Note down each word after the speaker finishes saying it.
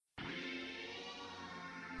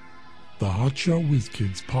the Hotshot Whiz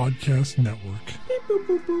Kids Podcast Network. Beep, boop,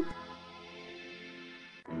 boop, boop.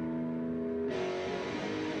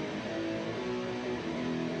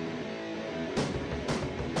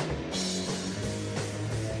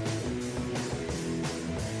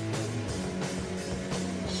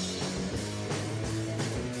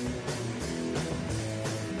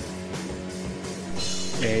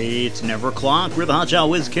 Hey, it's Never O'Clock. We're the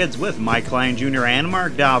Hotshot Whiz Kids with Mike Klein Jr. and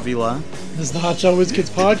Mark Davila. This is the Hotshot Whiz Kids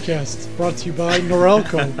Podcast, brought to you by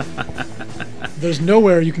Norelco. There's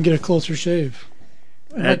nowhere you can get a closer shave.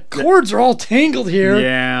 My cords are all tangled here.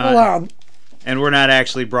 Yeah. Hold on. And we're not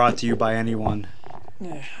actually brought to you by anyone. We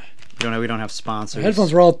don't have sponsors. My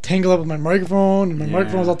headphones were all tangled up with my microphone, and my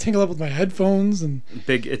microphone was all tangled up with my headphones. And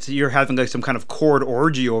you're having like some kind of cord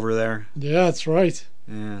orgy over there. yeah, that's right.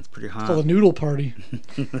 Yeah, it's pretty hot. It's called a noodle party.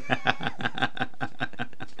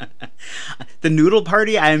 The noodle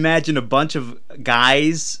party, I imagine a bunch of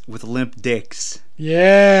guys with limp dicks.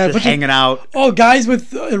 Yeah. Just hanging out. Oh, guys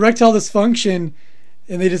with erectile dysfunction,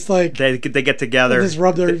 and they just like... They get together. They just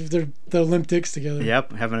rub their limp dicks together.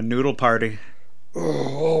 Yep, having a noodle party.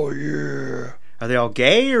 Oh, yeah. Are they all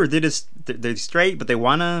gay, or they're straight, but they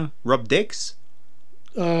want to rub dicks?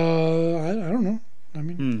 I don't know. I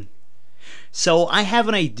mean... So I have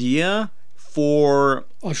an idea for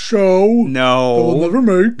a show. No, that we'll never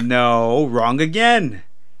make. No, wrong again.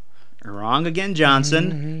 Wrong again,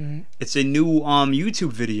 Johnson. Mm-hmm. It's a new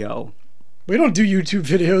YouTube video. We don't do YouTube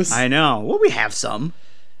videos. I know. Well, we have some.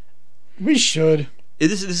 We should.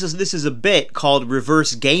 This is a bit called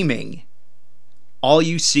reverse gaming. All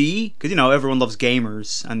you see, because everyone loves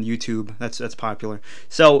gamers on YouTube. That's popular.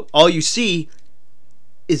 So all you see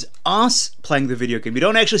is us playing the video game. You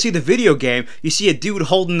don't actually see the video game. You see a dude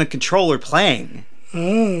holding the controller playing.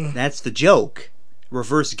 That's the joke.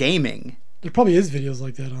 Reverse gaming. There probably is videos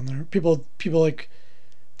like that on there. People like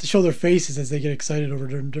to show their faces as they get excited over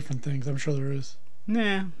different things. I'm sure there is.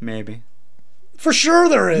 Nah, maybe. For sure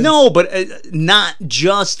there is. No, but not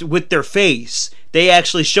just with their face. They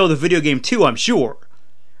actually show the video game too, I'm sure.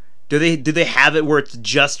 Do they have it where it's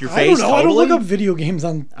just your face? I don't know. Totally? I don't look up video games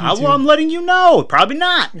on YouTube. Well, I'm letting you know. Probably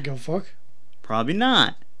not. Go fuck. Probably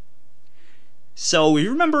not. So, you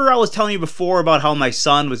remember I was telling you before about how my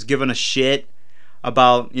son was giving a shit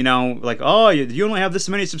about, like, oh, you only have this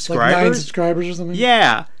many subscribers? Like 9 subscribers or something?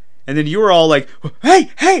 Yeah. And then you were all like,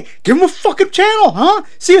 hey, give him a fucking channel, huh?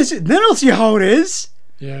 Then I'll see how it is.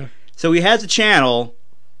 Yeah. So he has a channel,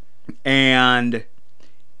 and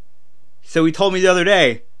so he told me the other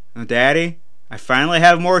day, oh, Daddy, I finally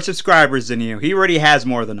have more subscribers than you. He already has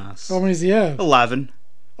more than us. How many does he have? 11.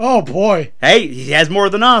 Oh, boy. Hey, he has more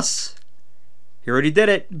than us. He already did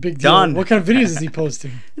it. Big deal. Done. What kind of videos is he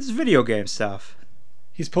posting? This is video game stuff.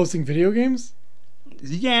 He's posting video games?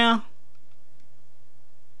 Yeah.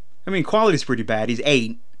 I mean, quality's pretty bad. He's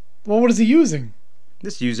 8. Well, what is he using?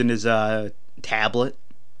 Just using his tablet.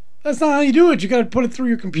 That's not how you do it. You got to put it through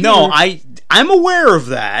your computer. No, I'm aware of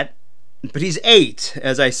that. But he's 8,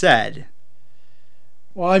 as I said.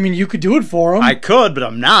 Well, I mean, you could do it for him. I could, but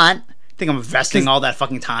I'm not. Think I'm investing all that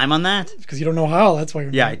fucking time on that? Because you don't know how. That's why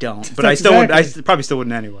you're Yeah, not. I don't. But I still would. I probably still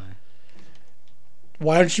wouldn't anyway.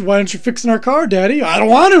 Why aren't you fixing our car, Daddy? I don't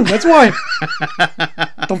want to. That's why.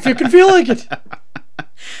 Don't fucking feel like it.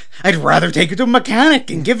 I'd rather take it to a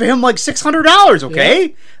mechanic and give him like $600, okay?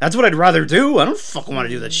 Yeah. That's what I'd rather do. I don't fucking want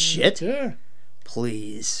to do that shit. Yeah.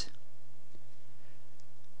 Please.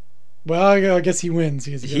 Well, I guess he wins.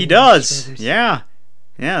 He does. Yeah.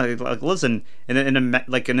 Yeah. Like, listen,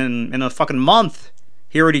 in a fucking month,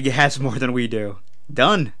 he already has more than we do.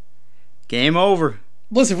 Done. Game over.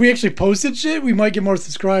 Listen, if we actually posted shit, we might get more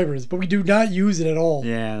subscribers, but we do not use it at all.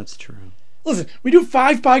 Yeah, that's true. Listen, we do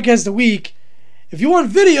 5 podcasts a week. If you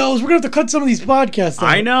want videos, we're going to have to cut some of these podcasts out.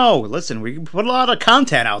 I know. Listen, we put a lot of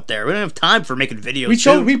content out there. We don't have time for making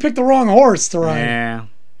videos. We picked the wrong horse to ride. Yeah.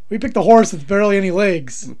 We picked the horse with barely any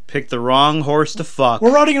legs. Picked the wrong horse to fuck.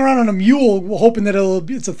 We're riding around on a mule hoping that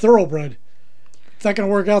it's a thoroughbred. It's not going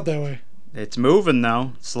to work out that way. It's moving,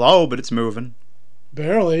 though. Slow, but it's moving.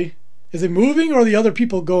 Barely. Is it moving, or are the other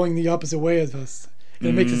people going the opposite way as us? And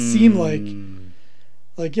it makes it seem like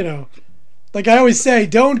like I always say,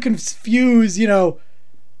 don't confuse, your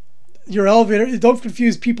elevator. Don't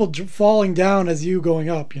confuse people falling down as you going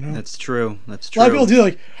up, That's true. That's A true. lot of people do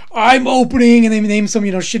like, I'm opening, and they name some,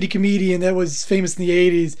 shitty comedian that was famous in the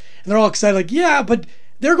 80s, and they're all excited like, yeah, but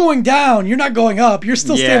they're going down. You're not going up. You're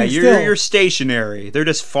still standing still. You're stationary. They're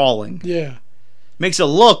just falling. Yeah. Makes it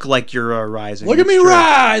look like you're rising. Look at me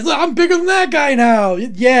rise! I'm bigger than that guy now.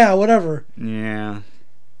 Yeah, whatever. Yeah.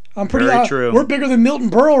 I'm pretty. Very true. We're bigger than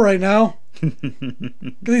Milton Berle right now.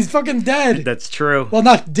 Because he's fucking dead. That's true. Well,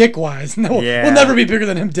 not dick-wise. No, Yeah. we'll never be bigger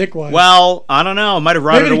than him dick-wise. Well, I don't know. Might have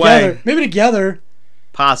rotted away. Maybe together.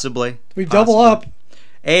 Possibly. We double up.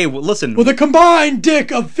 Hey, well, listen. With a combined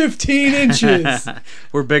dick of 15 inches.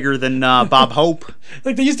 We're bigger than Bob Hope.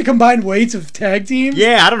 Like they used to combine weights of tag teams.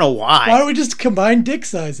 Yeah, I don't know why. Why don't we just combine dick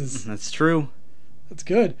sizes? That's true. That's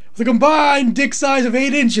good. With a combined dick size of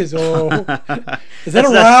 8 inches. Oh. Is that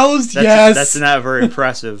aroused? Yes. That's not very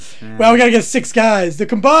impressive. Yeah. Well, we got to get 6 guys. The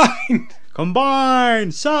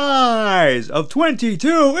combined size of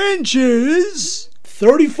 22 inches.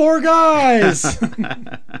 34 guys.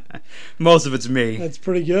 Most of it's me. That's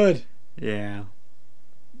pretty good. Yeah.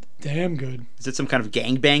 Damn good. Is it some kind of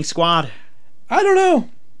gangbang squad? I don't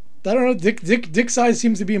know. Dick size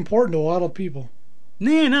seems to be important to a lot of people.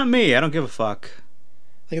 Nah, not me. I don't give a fuck.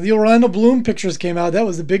 Like the Orlando Bloom pictures came out. That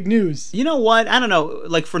was the big news. You know what? I don't know.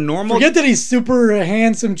 Like for normal... Forget that he's super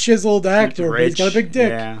handsome, chiseled actor, but he's got a big dick.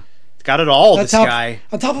 Yeah. He's got it all, this guy.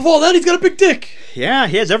 On top of all that, he's got a big dick. Yeah,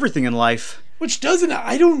 he has everything in life. Which doesn't...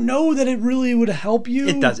 I don't know that it really would help you.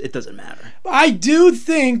 It does. It doesn't matter. I do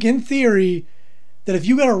think, in theory, that if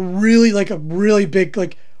you got a really big...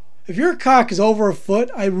 Like, if your cock is over a foot,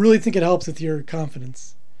 I really think it helps with your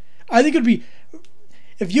confidence. I think it'd be...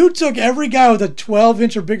 If you took every guy with a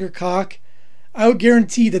 12-inch or bigger cock, I would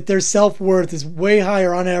guarantee that their self-worth is way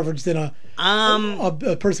higher on average than a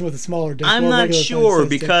person with a smaller dick. I'm not sure,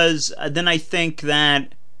 because then I think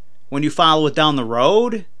that when you follow it down the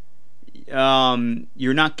road,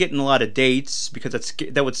 you're not getting a lot of dates, because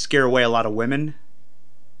that would scare away a lot of women.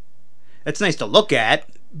 It's nice to look at.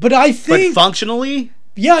 But I think... But functionally?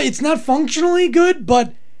 Yeah, it's not functionally good,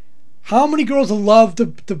 but... How many girls love to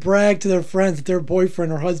brag to their friends that their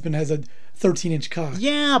boyfriend or husband has a 13-inch cock?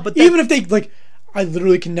 Yeah, but... Even if they, like, I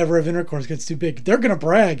literally can never have intercourse because it's too big. They're going to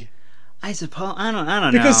brag. I suppose... I don't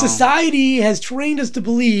know. Because society has trained us to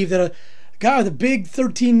believe that a guy with a big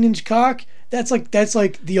 13-inch cock, that's like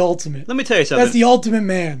the ultimate. Let me tell you something. That's the ultimate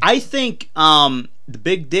man. I think the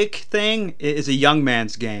big dick thing is a young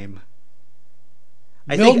man's game.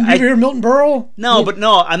 You ever hear Milton Berle? No, but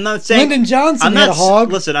no, I'm not saying... Lyndon Johnson had a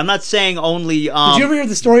hog. Listen, I'm not saying only... Did you ever hear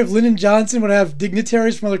the story of Lyndon Johnson would have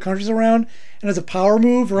dignitaries from other countries around, and as a power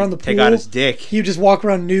move around the pool... Take out his dick. He would just walk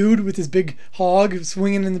around nude with his big hog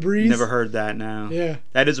swinging in the breeze? Never heard that, no. Yeah.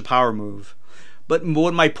 That is a power move. But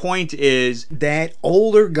what my point is that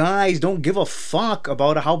older guys don't give a fuck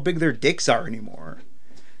about how big their dicks are anymore.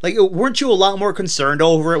 Like, weren't you a lot more concerned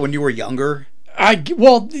over it when you were younger?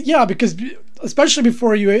 Well, yeah, because... Especially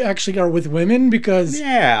before you actually are with women, because...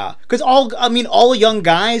 Yeah, because all young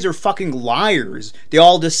guys are fucking liars. They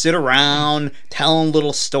all just sit around telling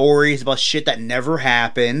little stories about shit that never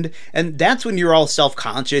happened, and that's when you're all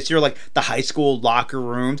self-conscious. You're like the high school locker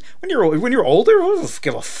rooms. When you're older, who doesn't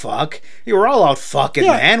give a fuck? You were all out fucking,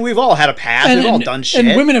 yeah. Man. We've all had a past. We've all done shit.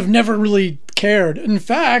 And women have never really cared. In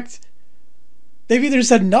fact... They've either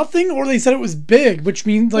said nothing or they said it was big, which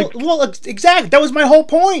means like... Well, exactly. That was my whole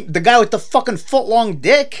point. The guy with the fucking foot-long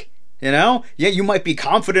dick, you know? Yeah, you might be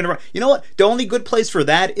confident around... You know what? The only good place for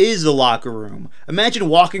that is the locker room. Imagine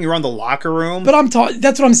walking around the locker room. But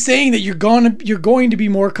that's what I'm saying, that you're going to be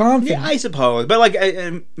more confident. Yeah, I suppose. But like,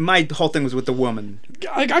 my whole thing was with the woman.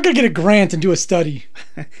 I gotta get a grant and do a study.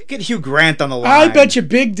 Get Hugh Grant on the line. I bet you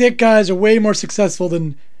big dick guys are way more successful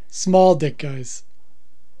than small dick guys.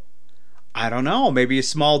 I don't know. Maybe a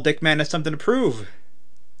small dick man has something to prove.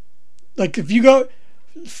 Like if you go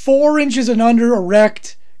 4 inches and under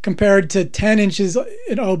erect compared to 10 inches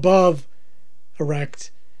and above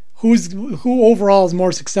erect, who overall is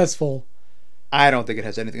more successful? I don't think it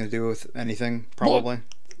has anything to do with anything, probably. Well,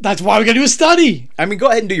 that's why we gotta do a study. I mean, go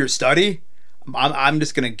ahead and do your study. I'm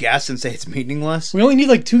just gonna guess and say it's meaningless. We only need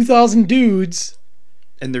like 2,000 dudes.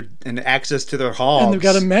 And access to their hogs. And they've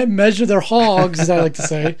got to measure their hogs, as I like to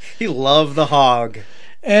say. You love the hog.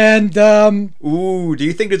 And, ooh, do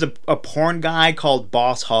you think there's a porn guy called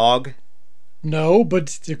Boss Hog? No,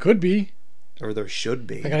 but there could be. Or there should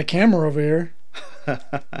be. I got a camera over here.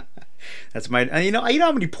 That's my... You know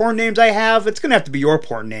how many porn names I have? It's going to have to be your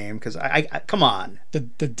porn name, because I come on. The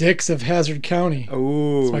Dicks of Hazard County.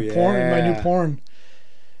 Ooh, it's my porn, my new porn.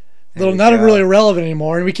 Not really irrelevant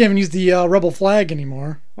anymore, and we can't even use the rebel flag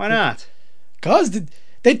anymore. Why not? Because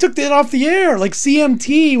they took that off the air. Like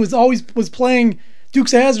CMT was playing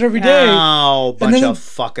Dukes of Hazzard every day. Oh, bunch of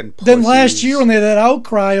fucking pussies. Then last year when they had that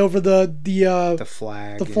outcry over the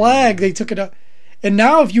flag, they took it out. And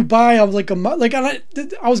now if you buy I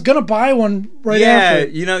was gonna buy one after.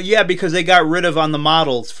 Yeah, because they got rid of on the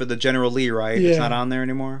models for the General Lee, right? Yeah. It's not on there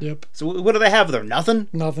anymore. Yep. So what do they have there? Nothing.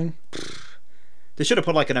 Nothing. They should have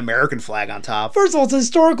put like an American flag on top. First of all, it's a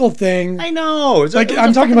historical thing. I know.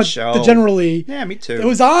 I'm talking about the generally. Yeah, me too. It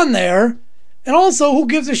was on there. And also, who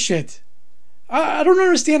gives a shit? I don't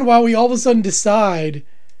understand why we all of a sudden decide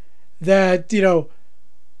that, the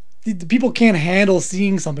people can't handle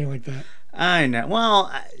seeing something like that. I know.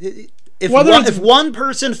 Well, if one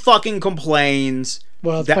person fucking complains,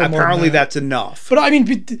 apparently that's enough. But I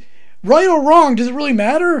mean, right or wrong, does it really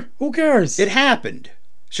matter? Who cares? It happened.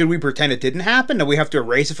 Should we pretend it didn't happen? Do we have to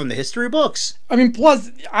erase it from the history books? I mean,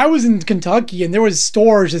 plus, I was in Kentucky and there was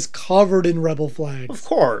stores just covered in rebel flags. Of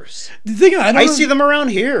course. The thing I see them around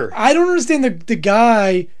here. I don't understand the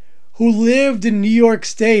guy who lived in New York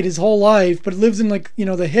State his whole life, but lives in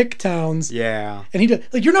the hick towns. Yeah. And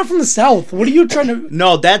you're not from the South. What are you trying to?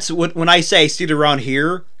 No, that's when I say see it around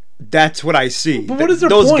here. That's what I see. But what is their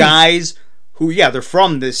those point? Guys who, they're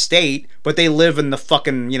from this state, but they live in the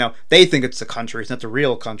fucking, they think it's the country. It's not the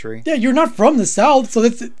real country. Yeah, you're not from the South, so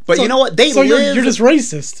that's. But you know what? You're just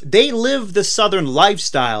racist. They live the Southern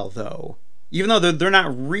lifestyle, though. Even though they're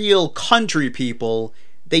not real country people,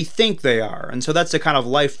 they think they are. And so that's the kind of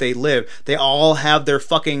life they live. They all have their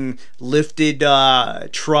fucking lifted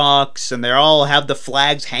trucks, and they all have the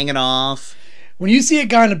flags hanging off. When you see a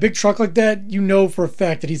guy in a big truck like that, you know for a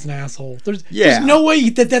fact that he's an asshole. There's no way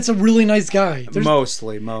that's a really nice guy.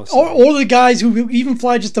 Mostly. Or the guys who even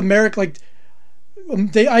fly just American,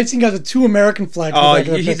 I've seen guys with 2 American flags. Oh,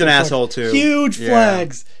 he's an asshole too. Huge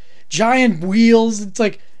flags, giant wheels. It's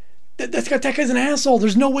like that guy's an asshole.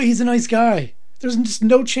 There's no way he's a nice guy. There's just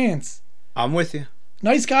no chance. I'm with you.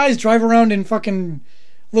 Nice guys drive around in fucking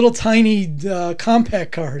little tiny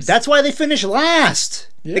compact cars. That's why they finish last.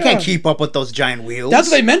 Yeah. They can't keep up with those giant wheels. That's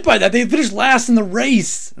what they meant by that. They finished last in the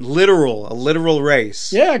race. A literal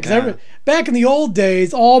race. Yeah, because back in the old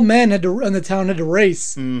days, all men in the town had to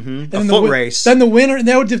race. Mm-hmm. A foot race. Then the winner,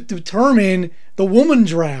 they would determine the woman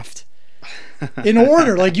draft in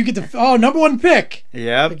order. Like you get the number 1 pick.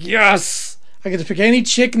 Yep. Yes, I get to pick any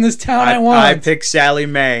chick in this town I want. I pick Sally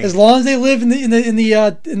Mae. As long as they live in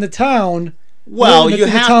the town. Well, you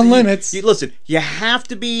have town limits. Listen, you have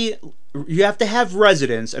to have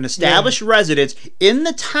residence, an established residence in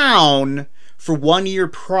the town for 1 year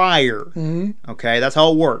prior. Mm-hmm. Okay, that's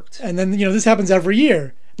how it worked. And then this happens every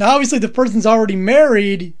year. Now, obviously, the person's already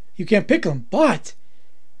married. You can't pick them, but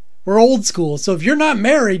we're old school. So if you're not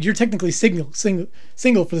married, you're technically single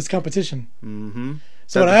for this competition. Mm-hmm.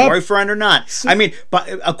 So boyfriend or not? I mean, but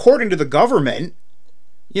according to the government,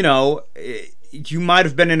 you might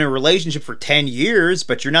have been in a relationship for 10 years,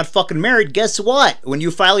 but you're not fucking married. Guess what? When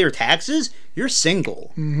you file your taxes, you're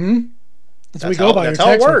single. Mm-hmm. That's what we go by. That's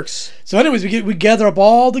how it works. So anyways, we gather up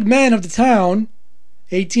all the men of the town,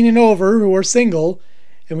 18 and over, who are single,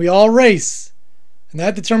 and we all race. And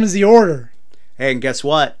that determines the order. Hey, and guess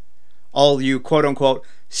what? All you quote-unquote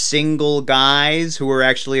single guys who are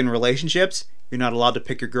actually in relationships, you're not allowed to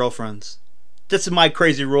pick your girlfriends. This is my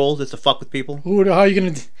crazy rule, just to fuck with people. How are you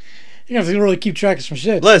going to... You have to really keep track of some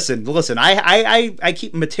shit. Listen. I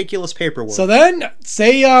keep meticulous paperwork. So then,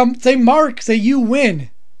 say Mark, say you win.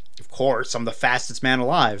 Of course, I'm the fastest man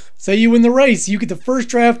alive. Say you win the race, you get the first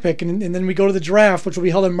draft pick, and then we go to the draft, which will be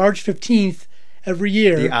held on March 15th every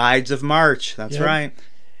year. The Ides of March, that's right.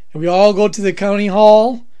 And we all go to the county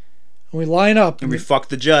hall, and we line up. And we fuck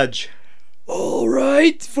the judge. All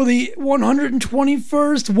right, for the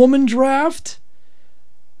 121st woman draft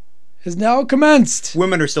has now commenced.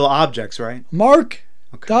 Women are still objects, right? Mark,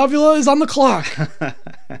 Davila is on the clock.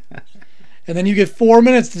 And then you get 4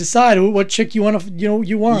 minutes to decide what chick you want.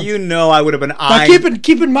 I would have been eyeing. Now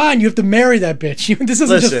keep in mind, you have to marry that bitch. This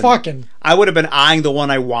isn't just fucking. I would have been eyeing the one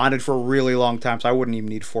I wanted for a really long time, so I wouldn't even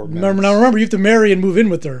need 4 minutes. Remember, you have to marry and move in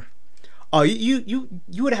with her. Oh, you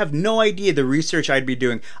would have no idea the research I'd be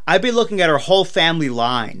doing. I'd be looking at her whole family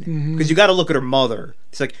line because you got to look at her mother.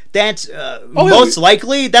 It's like that's most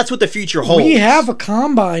likely that's what the future holds. We have a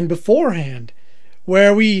combine beforehand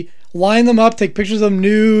where we line them up, take pictures of them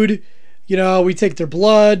nude. We take their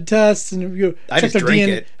blood tests and check their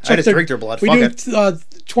DNA. I just drink their blood. We do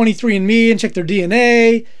 23andMe and check their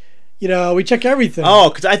DNA. We check everything. Oh,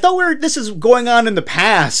 because I thought this is going on in the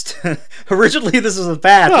past. Originally, this was the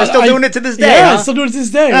past. They're still doing it to this day. Yeah, still doing it to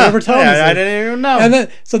this day. Whoever told us. I didn't even know. And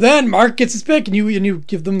then Mark gets his pick, and you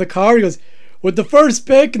give them the card. He goes, with the first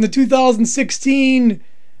pick in the 2016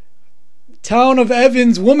 Town of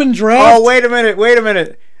Evans woman draft. Oh, wait a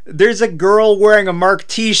minute. There's a girl wearing a Mark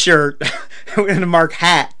T-shirt and a Mark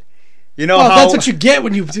hat. That's what you get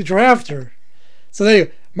when you draft her. So there you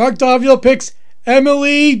go. Mark Davila picks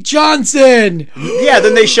Emily Johnson. Yeah,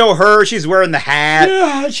 then they show her. She's wearing the hat.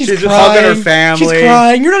 Yeah, she's crying. Hugging her family. She's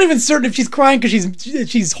crying. You're not even certain if she's crying because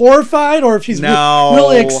she's horrified or if she's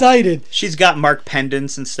really excited. She's got Mark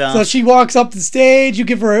pendants and stuff. So she walks up the stage. You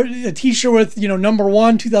give her a T-shirt with number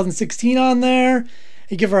 1 2016 on there.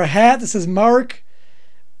 You give her a hat that says Mark,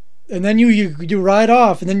 and then you ride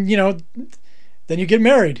off, and then then you get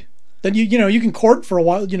married. Then you can court for a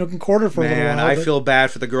while. Can court her for a little while. Man, I feel bad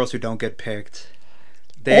for the girls who don't get picked.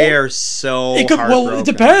 They are so heartbroken. Well, it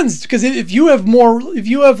depends, because if you have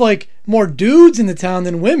like more dudes in the town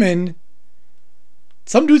than women,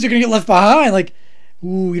 some dudes are gonna get left behind. Like,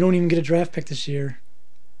 ooh, you don't even get a draft pick this year.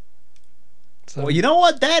 So. Well, you know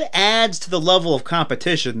what? That adds to the level of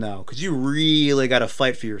competition, though, because you really got to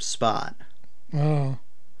fight for your spot. Oh.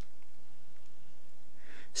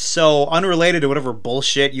 So, unrelated to whatever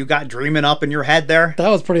bullshit you got dreaming up in your head there. That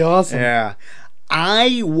was pretty awesome. Yeah.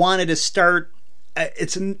 I wanted to start...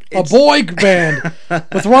 It's a boy band.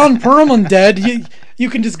 With Ron Perlman dead, you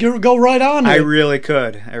can just go right on. I really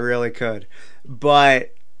could.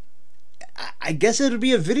 But I guess it would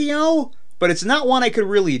be a video, but it's not one I could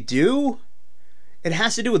really do. It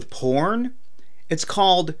has to do with porn. It's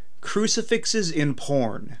called Crucifixes in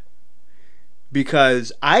Porn.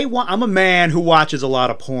 Because I'm a man who watches a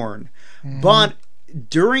lot of porn. Mm-hmm. But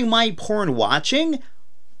during my porn watching,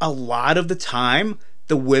 a lot of the time,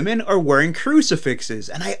 the women are wearing crucifixes.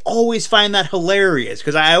 And I always find that hilarious.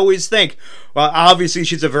 Because I always think, well, obviously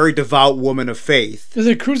she's a very devout woman of faith. Is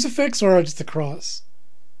it a crucifix or just a cross?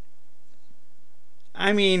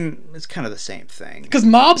 I mean, it's kind of the same thing. Because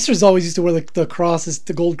mobsters always used to wear the crosses,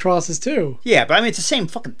 the gold crosses too. Yeah, but I mean, it's the same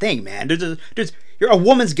fucking thing, man. A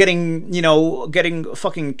woman's getting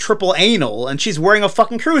fucking triple anal, and she's wearing a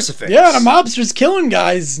fucking crucifix. Yeah, and a mobster's killing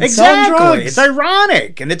guys and exactly. selling drugs. It's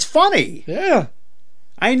ironic and it's funny. Yeah,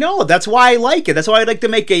 I know. That's why I like it. That's why I'd like to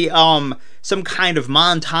make a some kind of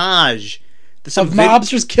montage of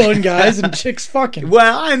mobsters killing guys and chicks fucking.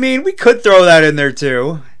 Well, I mean, we could throw that in there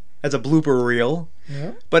too as a blooper reel.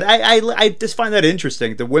 Yeah. But I just find that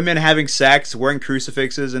interesting. The women having sex, wearing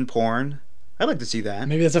crucifixes in porn. I'd like to see that.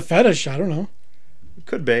 Maybe that's a fetish. I don't know.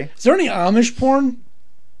 Could be. Is there any Amish porn?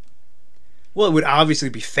 Well, it would obviously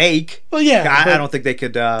be fake. Well, yeah. I don't think they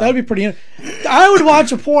could... That would be pretty... I would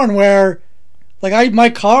watch a porn where my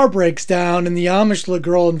car breaks down and the Amish little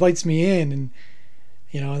girl invites me in and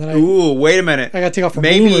then Ooh, wait a minute. I got to take off for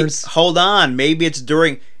boomers. Hold on. Maybe it's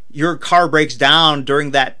during... Your car breaks down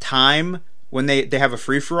during that time... When they have a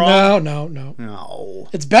free-for-all? No.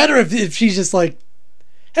 It's better if she's just like,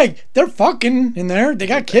 hey, they're fucking in there. They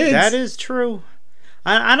got kids. That is true.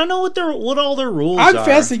 I don't know what all their rules are. I'm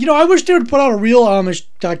fascinated. I wish they would put out a real Amish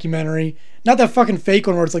documentary. Not that fucking fake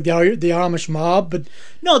one where it's like the Amish mob, but...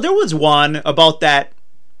 No, there was one about that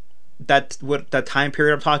time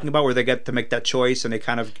period I'm talking about where they get to make that choice and they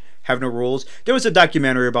kind of... have no rules. There was a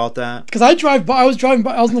documentary about that. Because I was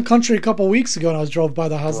in the country a couple of weeks ago and I was drove by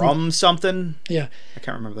the house. Something? Yeah. I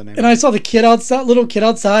can't remember the name. And I saw the little kid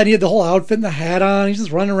outside. He had the whole outfit and the hat on. He's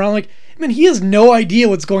just running around like, he has no idea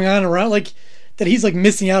what's going on around, like, that he's like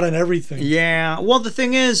missing out on everything. Yeah. Well, the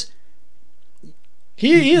thing is,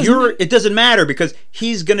 it doesn't matter because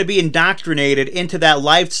he's going to be indoctrinated into that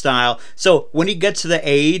lifestyle. So when he gets to the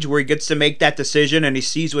age where he gets to make that decision and he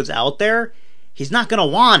sees what's out there, he's not going to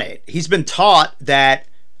want it. He's been taught that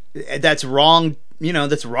that's wrong,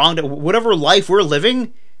 that's wrong. Whatever life we're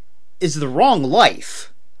living is the wrong life.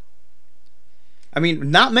 I mean,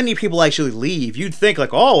 not many people actually leave. You'd think like,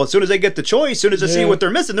 oh, as soon as they get the choice, as soon as they see what they're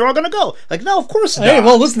missing, they're all going to go. Like, no, of course not. Hey,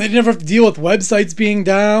 well, listen, they never have to deal with websites being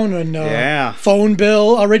down and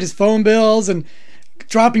outrageous phone bills and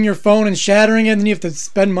dropping your phone and shattering it and then you have to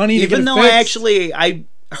spend money to get it fixed. Even though I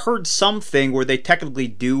heard something where they technically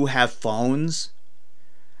do have phones.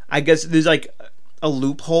 I guess there's like a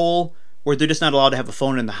loophole where they're just not allowed to have a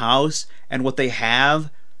phone in the house, and what they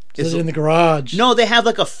have is in the garage. No, they have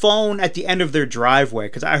like a phone at the end of their driveway.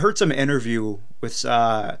 Because I heard some interview with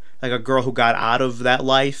like a girl who got out of that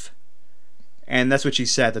life, and that's what she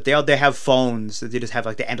said, that they have phones that they just have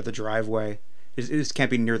like the end of the driveway. It just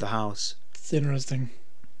can't be near the house. It's interesting.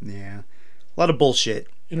 Yeah, a lot of bullshit.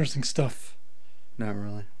 Interesting stuff. Not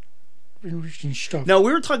really. Interesting stuff. No,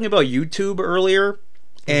 we were talking about YouTube earlier,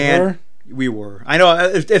 and we were. I know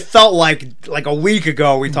it felt like a week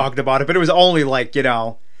ago we talked about it, but it was only like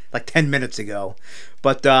 10 minutes ago.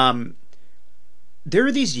 But there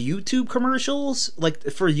are these YouTube commercials like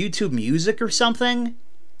for YouTube Music or something.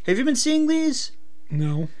 Have you been seeing these?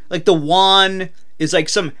 No. Like the one is like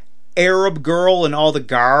some Arab girl in all the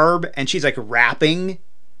garb, and she's like rapping,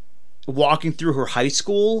 walking through her high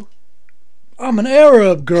school. I'm an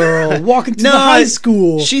Arab girl walking to the high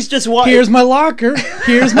school. She's just Here's my locker.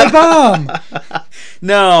 Here's my bomb.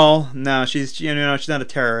 No, she's she's not a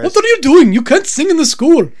terrorist. What are you doing? You can't sing in the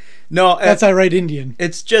school. No, that's irate Indian.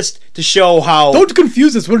 It's just to show how. Don't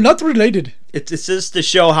confuse us. We're not related. It's just to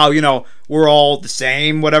show how we're all the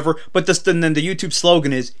same, whatever. But then the YouTube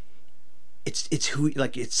slogan is, it's who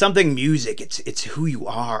it's something music. It's who you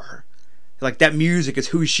are. Like that music is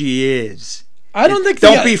who she is. I don't think.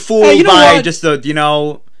 Don't be fooled by just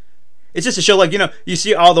the It's just to show you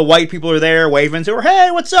see all the white people are there waving to her. Hey,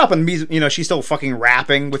 what's up? And she's still fucking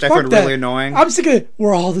rapping, which I find really annoying. I'm sick of it.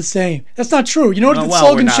 We're all the same. That's not true. You know what the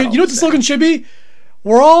slogan should? You know what the slogan should be?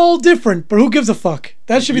 We're all different, but who gives a fuck?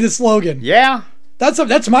 That should be the slogan. Yeah.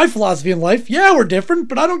 That's my philosophy in life. Yeah, we're different,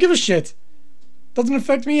 but I don't give a shit. Doesn't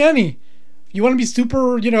affect me any. You want to be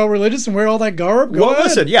super, religious and wear all that garb? Go ahead.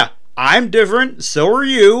 Listen, yeah. I'm different, so are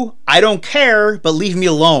you. I don't care, but leave me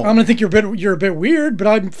alone. I'm gonna think you're a bit weird, but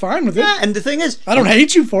I'm fine with it. Yeah, and the thing is, I don't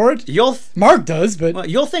hate you for it. Mark does, but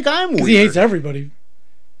you'll think I'm weird. He hates everybody.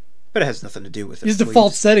 But it has nothing to do with it. His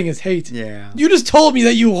default setting is hate. Yeah. You just told me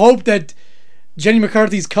that you hope that Jenny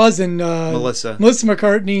McCarthy's cousin, Melissa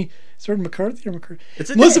McCartney. Is it McCarthy or McCarthy?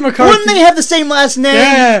 Melissa McCarthy. Wouldn't they have the same last name?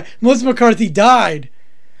 Yeah, Melissa McCarthy died.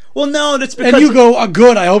 Well, no, that's because... And you go,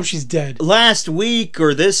 good, I hope she's dead. Last week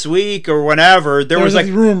or this week or whenever, there was a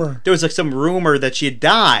rumor. There was some rumor that she had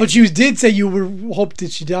died. But you did say you hoped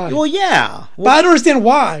that she died. Well, yeah. Well, but I don't understand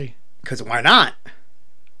why. Because why not?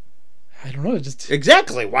 I don't know,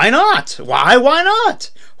 Exactly, why not? Why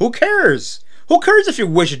not? Who cares? Who cares if you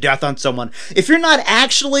wish death on someone? If you're not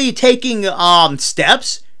actually taking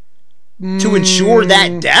steps to ensure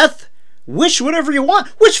that death... Wish whatever you want.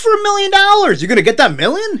 Wish for $1 million. You're going to get that $1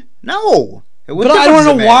 million? No. But I don't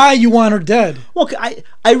know why you want her dead. Well,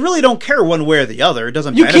 I really don't care one way or the other. It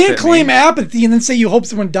doesn't You benefit can't claim me. Apathy and then say you hope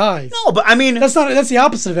someone dies. No, but I mean... That's the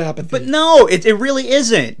opposite of apathy. But no, it really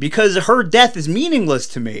isn't. Because her death is meaningless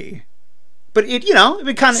to me. But it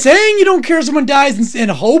kind of... Saying you don't care if someone dies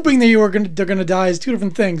and hoping that they're going to die is two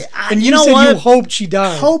different things. And you said you hoped she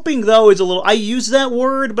died. Hoping, though, is a little... I use that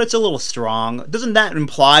word, but it's a little strong. Doesn't that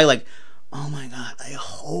imply, oh my God, I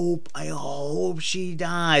hope she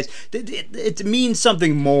dies. It means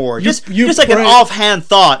something more. Just like an offhand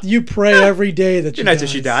thought. You pray every day that she dies. Nice if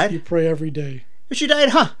she died. You pray every day. If she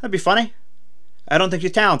died, that'd be funny. I don't think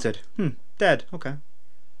she's talented. Dead. Okay.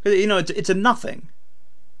 It's a nothing.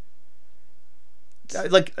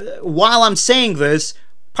 While I'm saying this,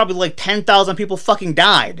 probably 10,000 people fucking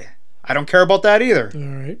died. I don't care about that either. All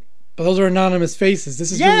right. But those are anonymous faces.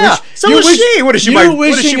 This is your wish. So is she. What is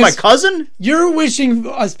she? My cousin? You're wishing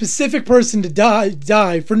a specific person to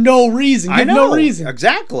die for no reason. I know. No reason.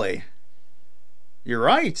 Exactly. You're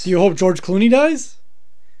right. Do you hope George Clooney dies?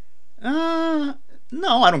 No,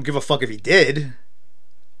 I don't give a fuck if he did.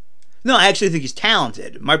 No, I actually think he's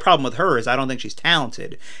talented. My problem with her is I don't think she's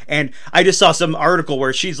talented. And I just saw some article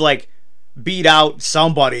where she's beat out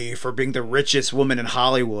somebody for being the richest woman in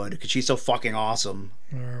Hollywood because she's so fucking awesome.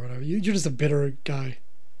 Or whatever. You're just a bitter guy.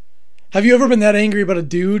 Have you ever been that angry about a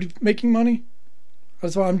dude making money?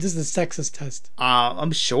 That's why this is a sexist test.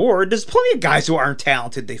 I'm sure. There's plenty of guys who aren't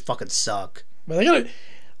talented. They fucking suck. But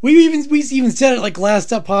we even said it last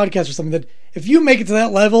podcast or something that if you make it to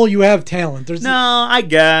that level, you have talent. I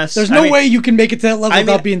guess. There's no way you can make it to that level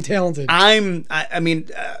without being talented.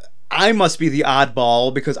 I must be the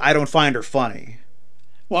oddball because I don't find her funny.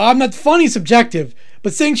 Well, I'm not funny subjective,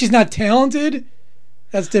 but saying she's not talented,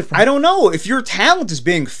 that's different. I don't know. If your talent is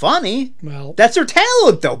being funny, well, that's her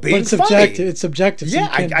talent, though, being funny. It's subjective. Yeah,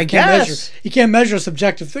 so I guess. You can't measure a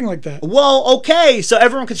subjective thing like that. Well, okay, so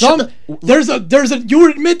everyone can you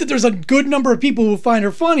would admit that there's a good number of people who find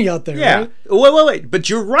her funny out there, yeah. Right? Wait. But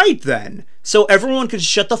you're right, then. So everyone can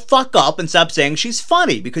shut the fuck up and stop saying she's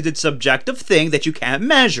funny because it's a subjective thing that you can't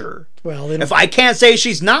measure. Well, if I can't say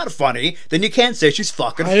she's not funny, then you can't say she's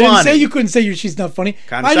fucking funny. I didn't say you couldn't say she's not funny.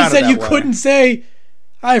 I just said you couldn't say...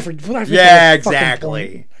 I forget yeah,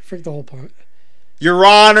 exactly. I forget the whole point. Your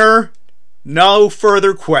Honor, no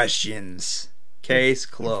further questions. Case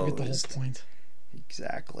closed. I forget the whole point.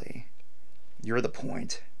 Exactly. You're the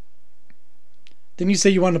point. Didn't you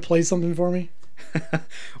say you wanted to play something for me?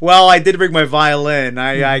 Well, I did bring my violin.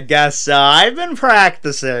 I guess I've been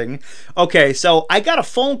practicing. Okay, so I got a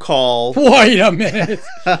phone call. Wait a minute.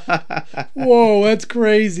 Whoa, that's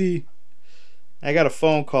crazy. I got a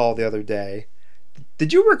phone call the other day.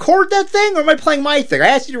 Did you record that thing, or am I playing my thing? I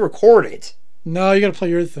asked you to record it. No, you got to play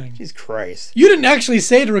your thing. Jesus Christ. You didn't actually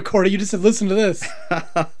say to record it. You just said, listen to this.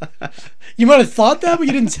 You might have thought that, but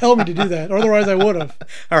you didn't tell me to do that. Otherwise, I would have.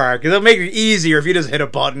 All right, because it'll make it easier if you just hit a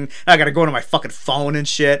button. I got to go into my fucking phone and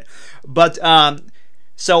shit. But,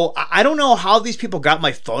 so I don't know how these people got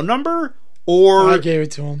my phone number. Or I gave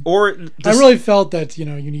it to them. Or I really felt that, you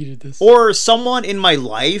needed this. Or someone in my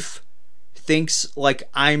life thinks like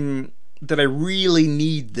that I really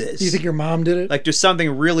need this. Do you think your mom did it? Like there's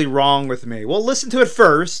something really wrong with me. Well, listen to it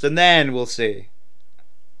first, and then we'll see.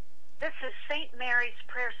 This is St. Mary's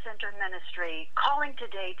Prayer Center Ministry calling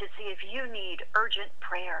today to see if you need urgent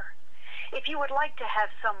prayer. If you would like to have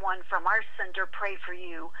someone from our center pray for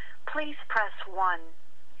you, please press 1.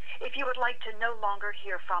 If you would like to no longer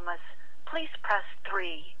hear from us, please press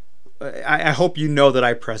 3. I hope you know that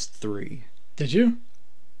I pressed 3. Did you?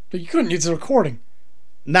 But you couldn't use a recording.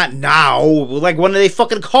 Not now. Like when they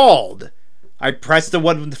fucking called. I pressed the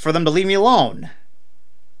one for them to leave me alone.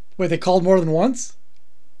 Wait, they called more than once?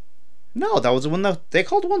 No, that was when they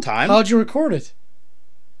called one time. How'd you record it?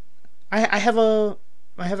 I have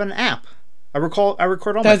an app. I record all my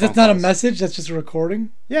phone calls. That's not a message. That's just a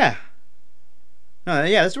recording. Yeah. No,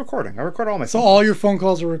 yeah, it's recording. I record all my. So phone all calls. your phone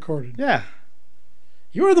calls are recorded. Yeah.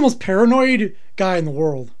 You are the most paranoid guy in the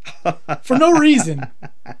world. For no reason.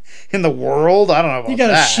 In the world? I don't know about that. You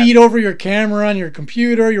got a sheet over your camera on your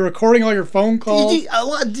computer. You're recording all your phone calls.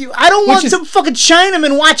 I don't want some fucking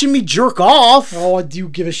Chinaman watching me jerk off. Oh, do you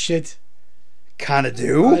give a shit? Kind of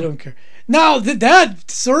do. I don't care. Now,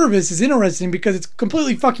 that service is interesting because it's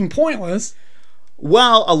completely fucking pointless.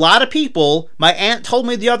 Well, a lot of people, my aunt told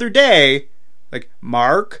me the other day, like,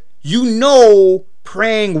 Mark,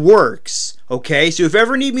 praying works. Okay, so if you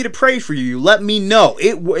ever need me to pray for you, let me know.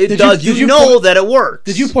 It does. You know that it works.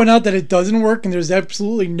 Did you point out that it doesn't work and there's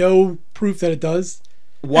absolutely no proof that it does?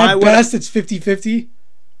 Why? At best, it's 50-50.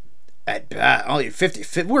 At best, only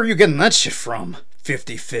 50-50. Where are you getting that shit from?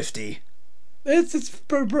 50-50.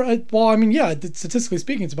 Well, I mean, yeah, statistically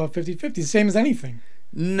speaking, it's about 50-50. The same as anything.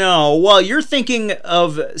 No, well, you're thinking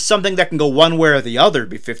of something that can go one way or the other,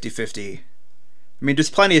 be 50-50. I mean, there's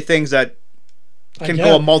plenty of things that can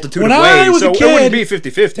go a multitude of ways, so it wouldn't be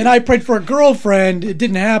 50-50. And I prayed for a girlfriend, it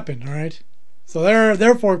didn't happen, all right? So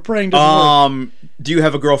therefore, praying doesn't work. Do you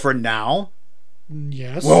have a girlfriend now?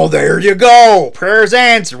 Yes. Well, there you go. Prayer's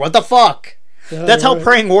answered. What the fuck? That's how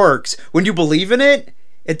praying works. When you believe in it,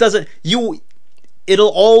 it'll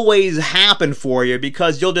always happen for you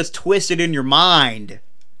because you'll just twist it in your mind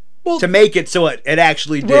to make it so it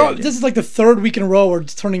actually did. Well, this is like the third week in a row where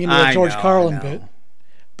it's turning into a George Carlin bit.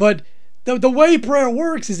 But the way prayer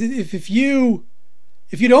works is if you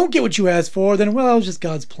don't get what you asked for, then, well, it was just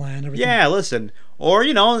God's plan. Everything. Yeah, listen. Or,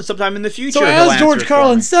 sometime in the future. So as George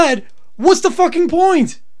Carlin said, what's the fucking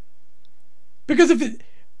point? Because if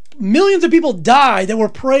millions of people die that were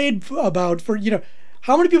prayed about for,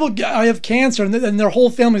 how many people have cancer and their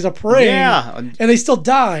whole families are praying and they still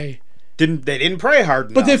die? They didn't pray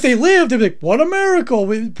hard enough. But if they lived, they'd be like, what a miracle.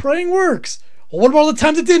 Praying works. Well, what about all the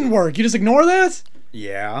times it didn't work? You just ignore that?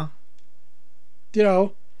 Yeah.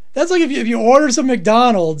 That's like if you order some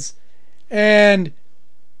McDonald's and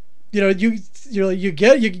you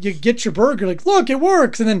get your burger, like, look, it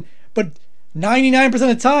works, and then but 99% of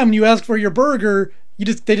the time when you ask for your burger,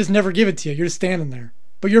 they just never give it to you. You're just standing there.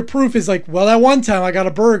 But your proof is like, well, that one time I got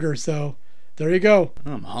a burger, so there you go.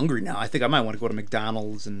 I'm hungry now. I think I might want to go to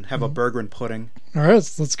McDonald's and have a burger and pudding. All right,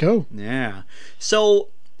 let's go. Yeah. So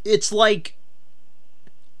it's like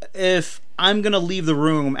if I'm going to leave the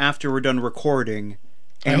room after we're done recording.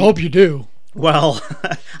 I hope you do. Well,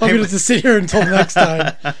 I'm going to sit here until next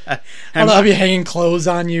time. I'll be hanging clothes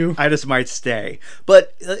on you. I just might stay.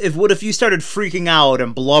 But what if you started freaking out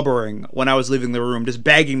and blubbering when I was leaving the room, just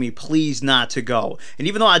begging me please not to go? And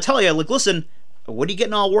even though I tell you, like, listen, what are you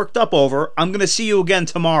getting all worked up over? I'm going to see you again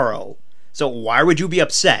tomorrow. So why would you be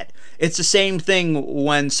upset? It's the same thing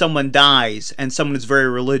when someone dies and someone is very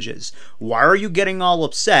religious. Why are you getting all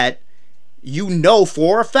upset? You know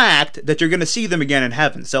for a fact that you're going to see them again in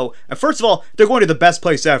heaven. So, first of all, they're going to the best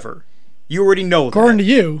place ever. You already know that. According to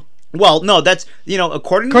you. Well, no, that's,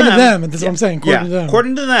 according to them. That's what I'm saying. According to them.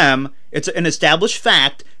 According to them, it's an established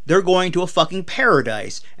fact. They're going to a fucking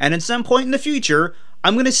paradise. And at some point in the future,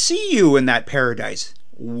 I'm going to see you in that paradise.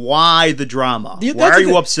 Why the drama? Why are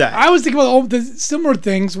you upset? I was thinking about all the similar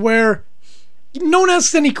things where no one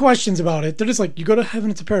asks any questions about it. They're just like, you go to heaven,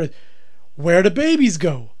 it's a paradise. Where do babies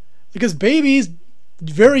go? Because babies,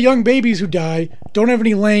 very young babies who die, don't have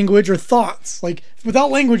any language or thoughts. Like,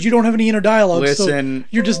 without language, you don't have any inner dialogue. Listen. So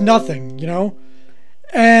you're just nothing,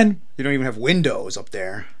 And you don't even have windows up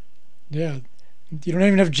there. Yeah. You don't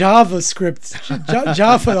even have JavaScript,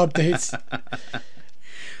 Java updates.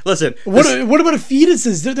 Listen. What about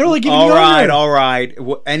fetuses? They're like even younger. All right.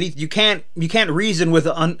 You can't reason with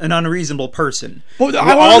an unreasonable person. But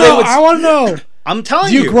I want to know. I'm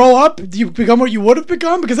telling you. Do you grow up? Do you become what you would have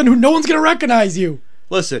become? Because then no one's gonna recognize you.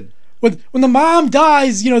 Listen. When the mom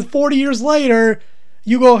dies, 40 years later,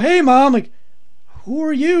 you go, "Hey, mom, like, who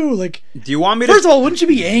are you?" Like, do you want me to? First of all, wouldn't you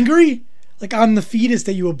be angry? Like, I'm the fetus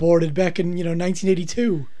that you aborted back in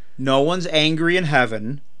 1982. No one's angry in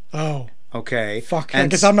heaven. Oh. Okay. Fuck. I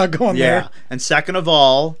guess I'm not going there. Yeah. And second of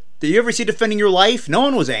all, did you ever see Defending Your Life? No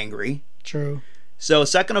one was angry. True. So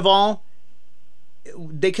second of all,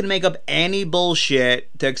 they can make up any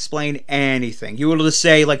bullshit to explain anything. You will just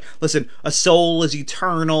say, like, listen, a soul is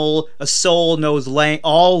eternal, a soul knows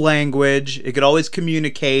all language, it could always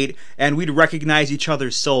communicate, and we'd recognize each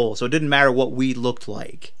other's soul, so it didn't matter what we looked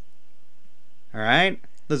like. Alright?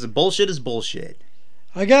 Listen, bullshit is bullshit.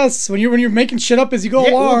 I guess when you're making shit up as you go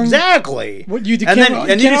along. Well, exactly. You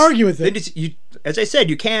can't argue with it. As I said,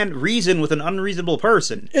 you can't reason with an unreasonable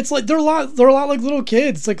person. It's like they're a lot like little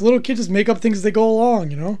kids. It's like little kids just make up things as they go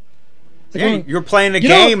along, Like you're playing a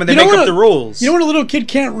game and they make up the rules. You know when a little kid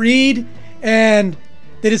can't read and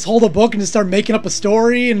they just hold a book and just start making up a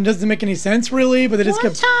story and it doesn't make any sense really, but they just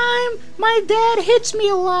One time, my dad hits me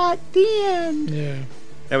a lot. The end. Yeah.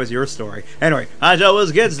 That was your story. Anyway,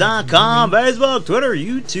 HotshotWizKids.com, Facebook, Twitter,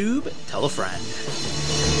 YouTube. Tell a friend.